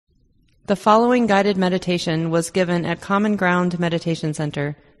The following guided meditation was given at Common Ground Meditation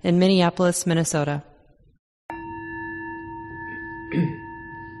Center in Minneapolis, Minnesota.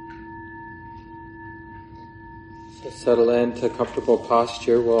 So settle into comfortable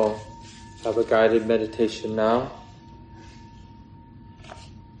posture. We'll have a guided meditation now.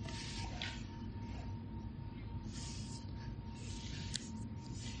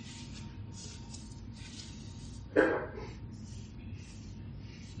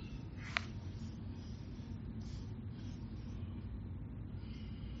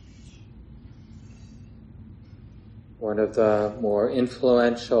 One of the more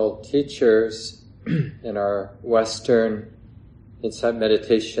influential teachers in our Western insight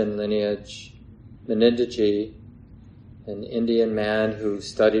meditation lineage, Munindraji, an Indian man who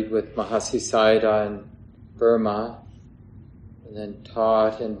studied with Mahasi Sayadaw in Burma and then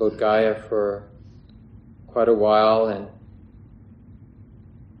taught in Bodh Gaya for quite a while and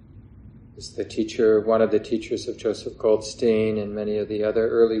was the teacher, one of the teachers of Joseph Goldstein and many of the other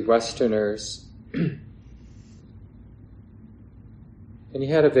early Westerners. And he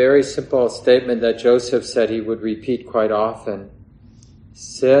had a very simple statement that Joseph said he would repeat quite often.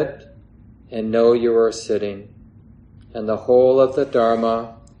 Sit and know you are sitting, and the whole of the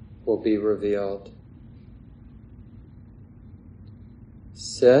Dharma will be revealed.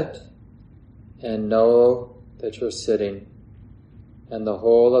 Sit and know that you're sitting, and the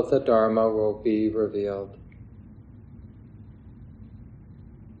whole of the Dharma will be revealed.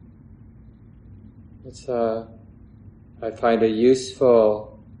 I find a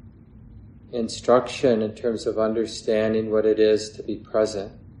useful instruction in terms of understanding what it is to be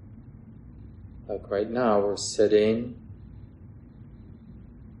present. Like right now, we're sitting,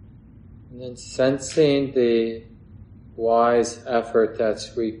 and then sensing the wise effort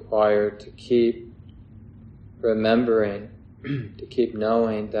that's required to keep remembering, to keep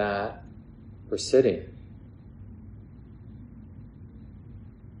knowing that we're sitting.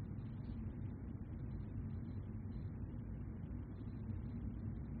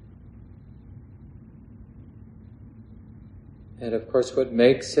 And of course, what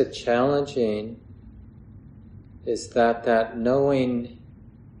makes it challenging is that knowing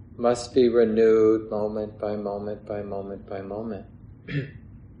must be renewed moment by moment by moment by moment.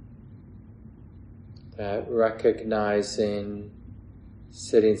 That recognizing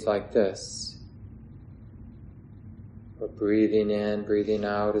sittings like this, or breathing in, breathing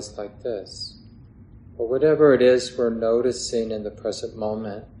out is like this, or whatever it is we're noticing in the present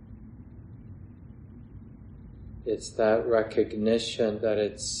moment. It's that recognition that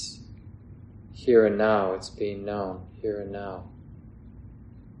it's here and now, it's being known, here and now.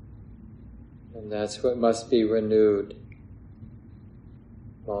 And that's what must be renewed,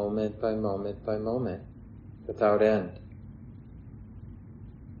 moment by moment by moment, without end.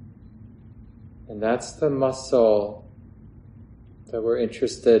 And that's the muscle that we're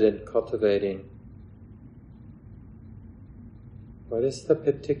interested in cultivating. What is the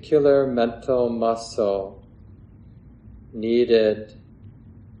particular mental muscle needed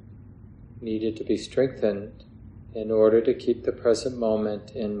to be strengthened in order to keep the present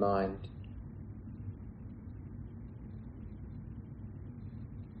moment in mind?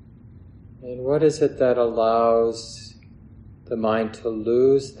 And what is it that allows the mind to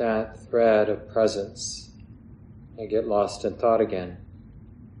lose that thread of presence and get lost in thought again?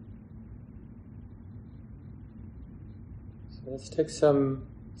 So let's take some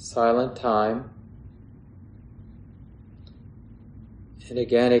silent time. And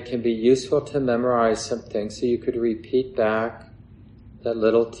again, it can be useful to memorize something, so you could repeat back that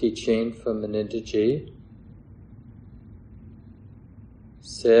little teaching from Munindraji.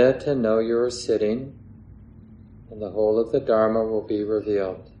 Sit and know you are sitting, and the whole of the Dharma will be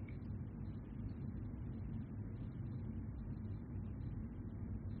revealed.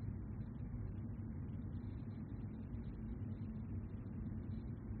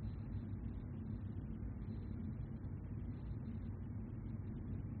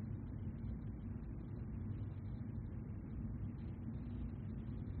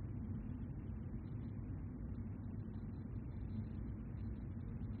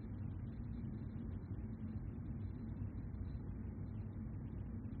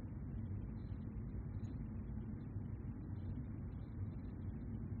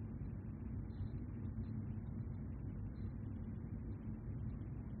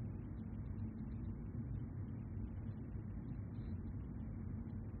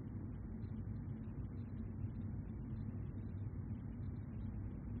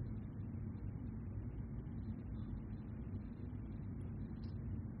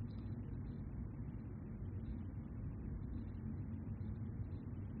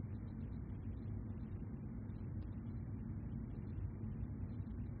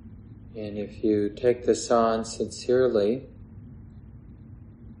 And if you take this on sincerely,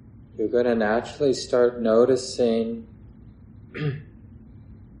 you're going to naturally start noticing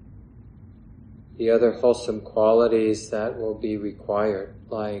the other wholesome qualities that will be required,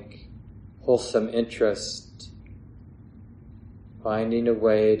 like wholesome interest, finding a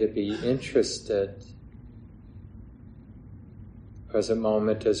way to be interested. Present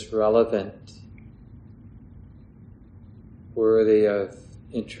moment is relevant, worthy of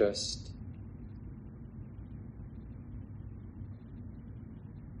interest.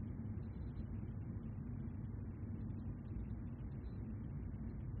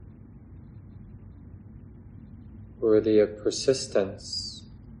 Worthy of persistence,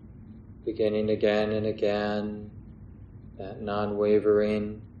 beginning again and again, that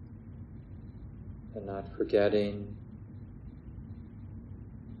non-wavering, and not forgetting.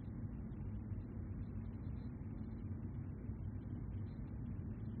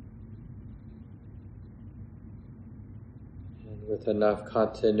 And with enough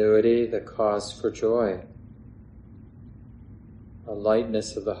continuity, the cause for joy, a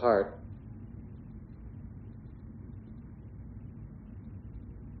lightness of the heart.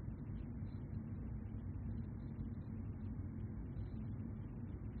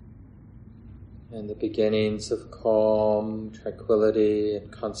 And the beginnings of calm, tranquility, and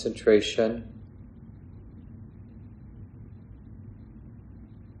concentration.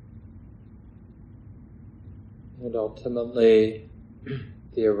 And ultimately,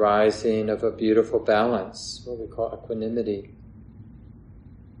 the arising of a beautiful balance, what we call equanimity.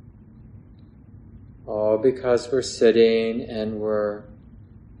 All because we're sitting and we're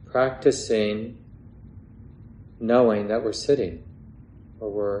practicing knowing that we're sitting, or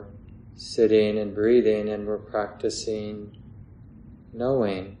we're sitting and breathing, and we're practicing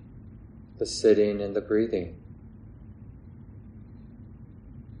knowing the sitting and the breathing.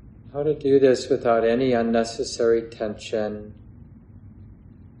 How to do this without any unnecessary tension,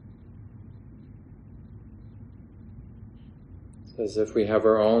 as if we have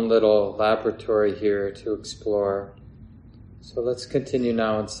our own little laboratory here to explore. So let's continue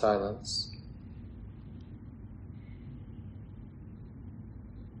now in silence.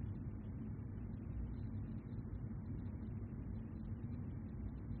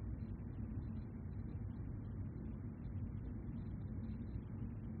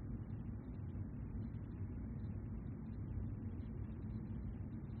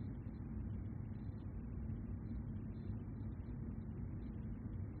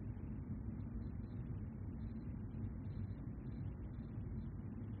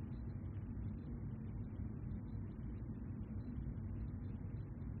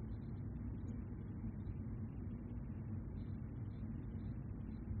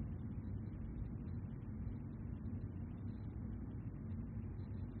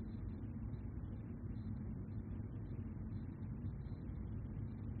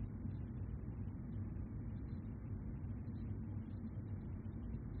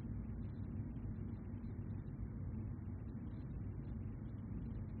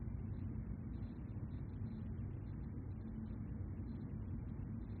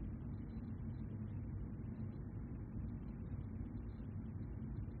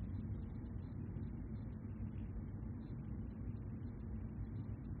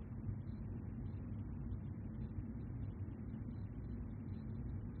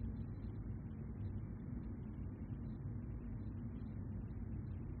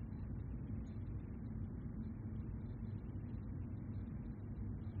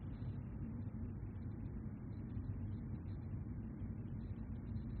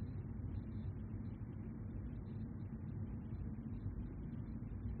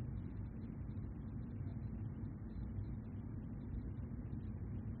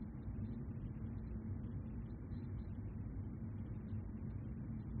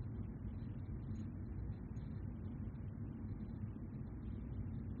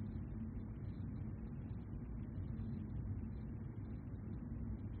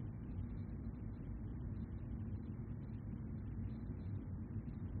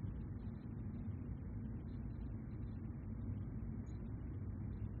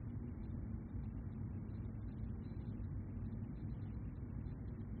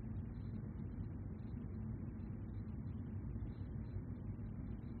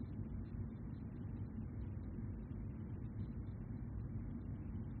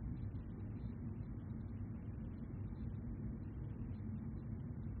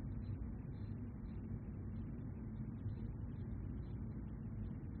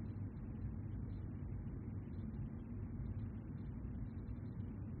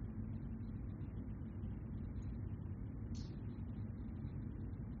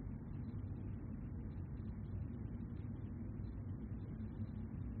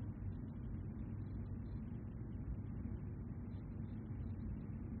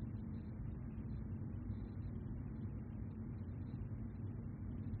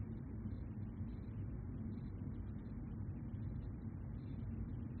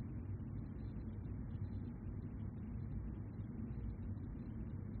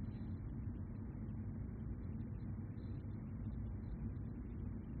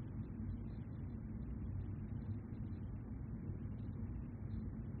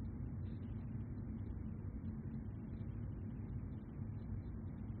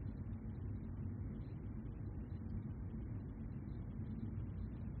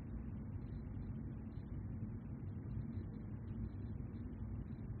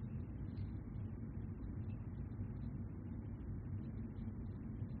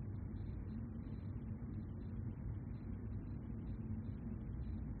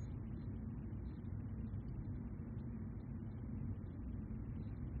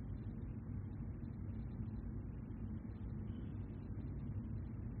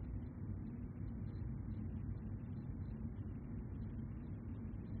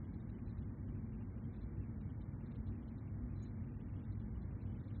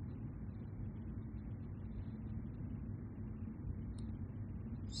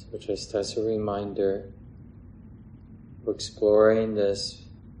 So just as a reminder, we're exploring this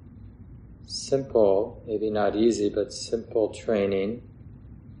simple, maybe not easy, but simple training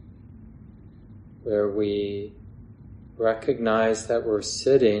where we recognize that we're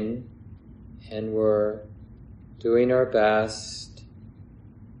sitting and we're doing our best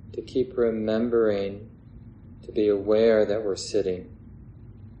to keep remembering to be aware that we're sitting,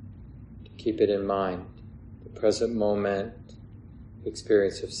 to keep it in mind, the present moment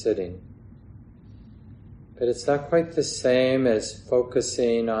experience of sitting. But it's not quite the same as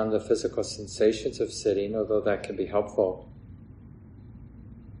focusing on the physical sensations of sitting, although that can be helpful.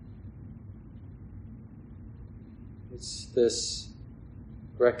 It's this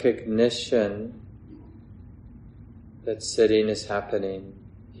recognition that sitting is happening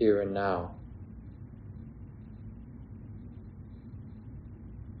here and now.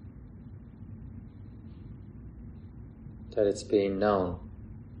 That it's being known.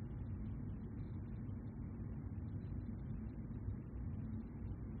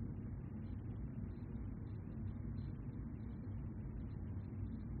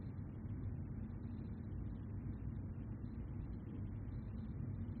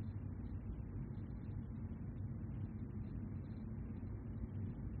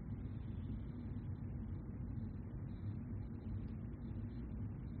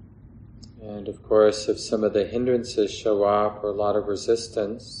 And of course, if some of the hindrances show up or a lot of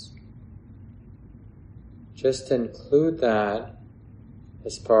resistance, just include that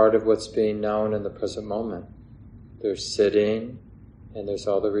as part of what's being known in the present moment. There's sitting, and there's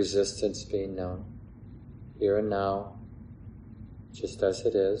all the resistance being known, here and now, just as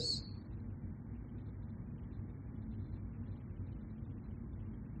it is.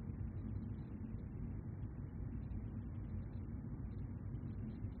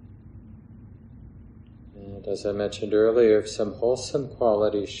 And as I mentioned earlier, if some wholesome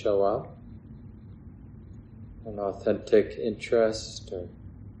qualities show up, an authentic interest or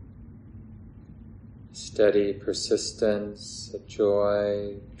steady persistence, a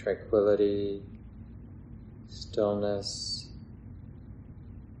joy, tranquility, stillness,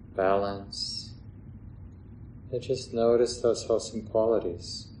 balance, and just notice those wholesome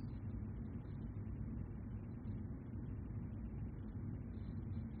qualities.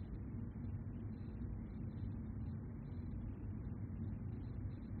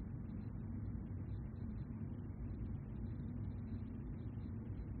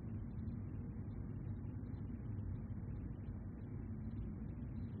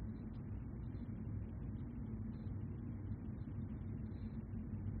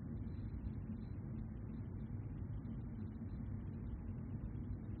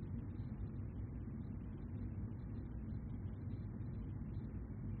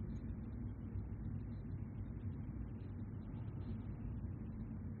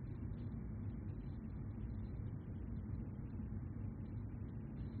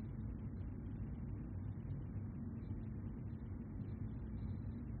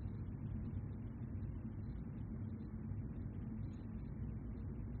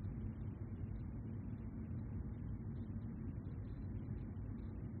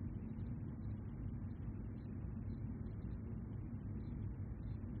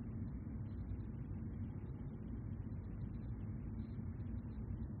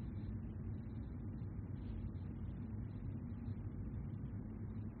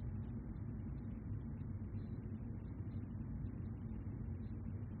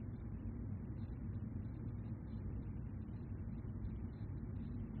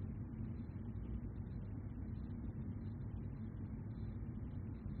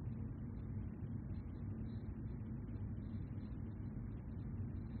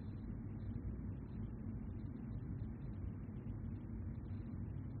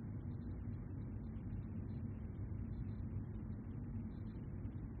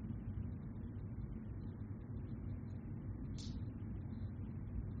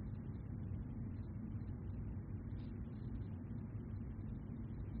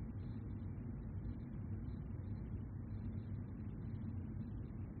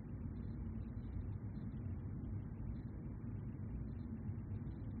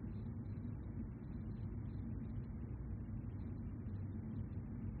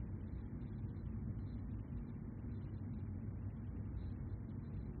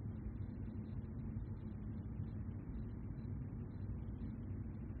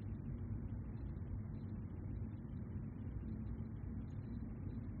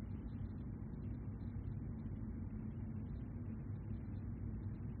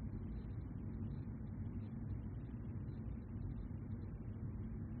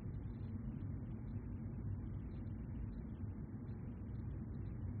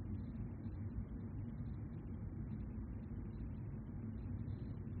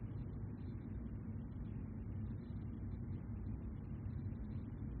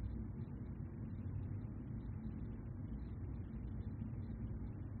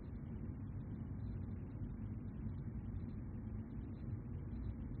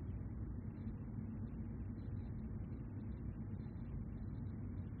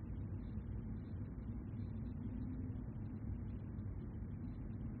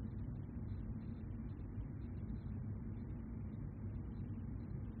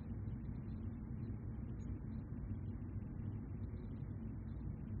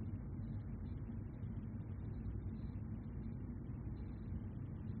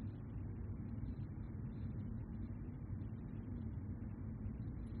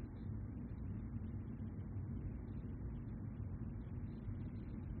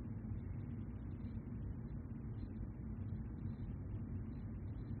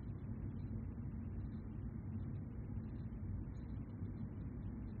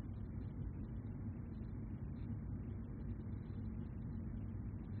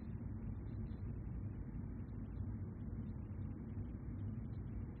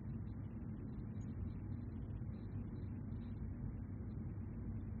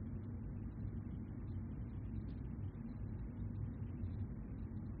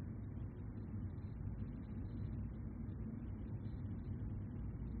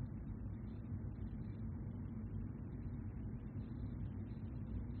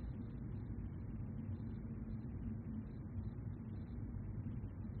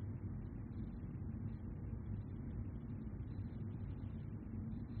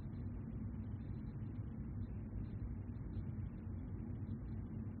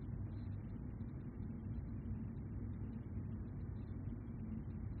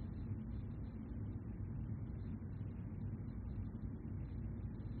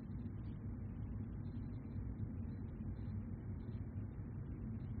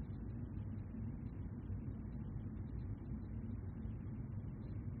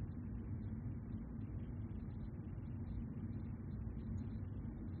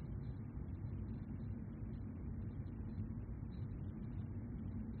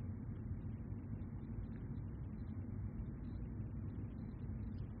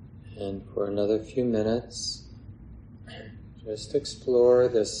 And for another few minutes, just explore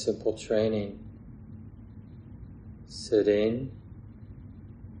this simple training. Sitting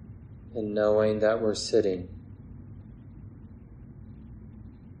and knowing that we're sitting.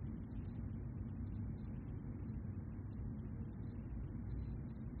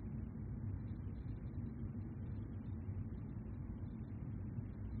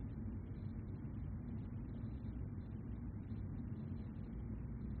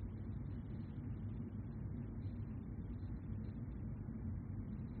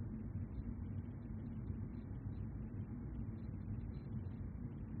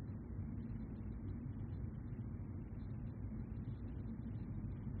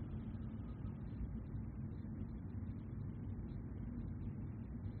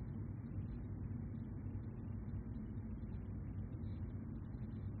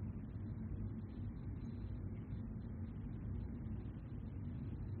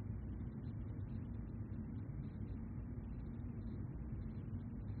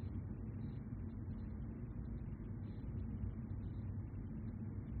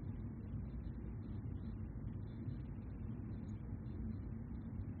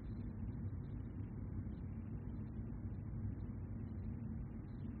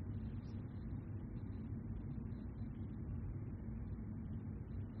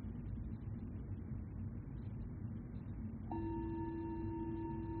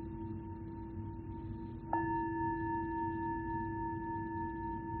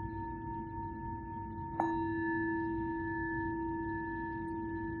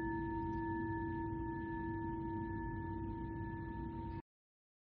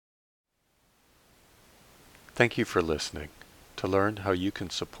 Thank you for listening. To learn how you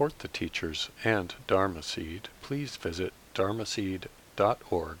can support the teachers and Dharma Seed, please visit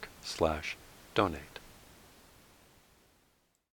dharmaseed.org/donate.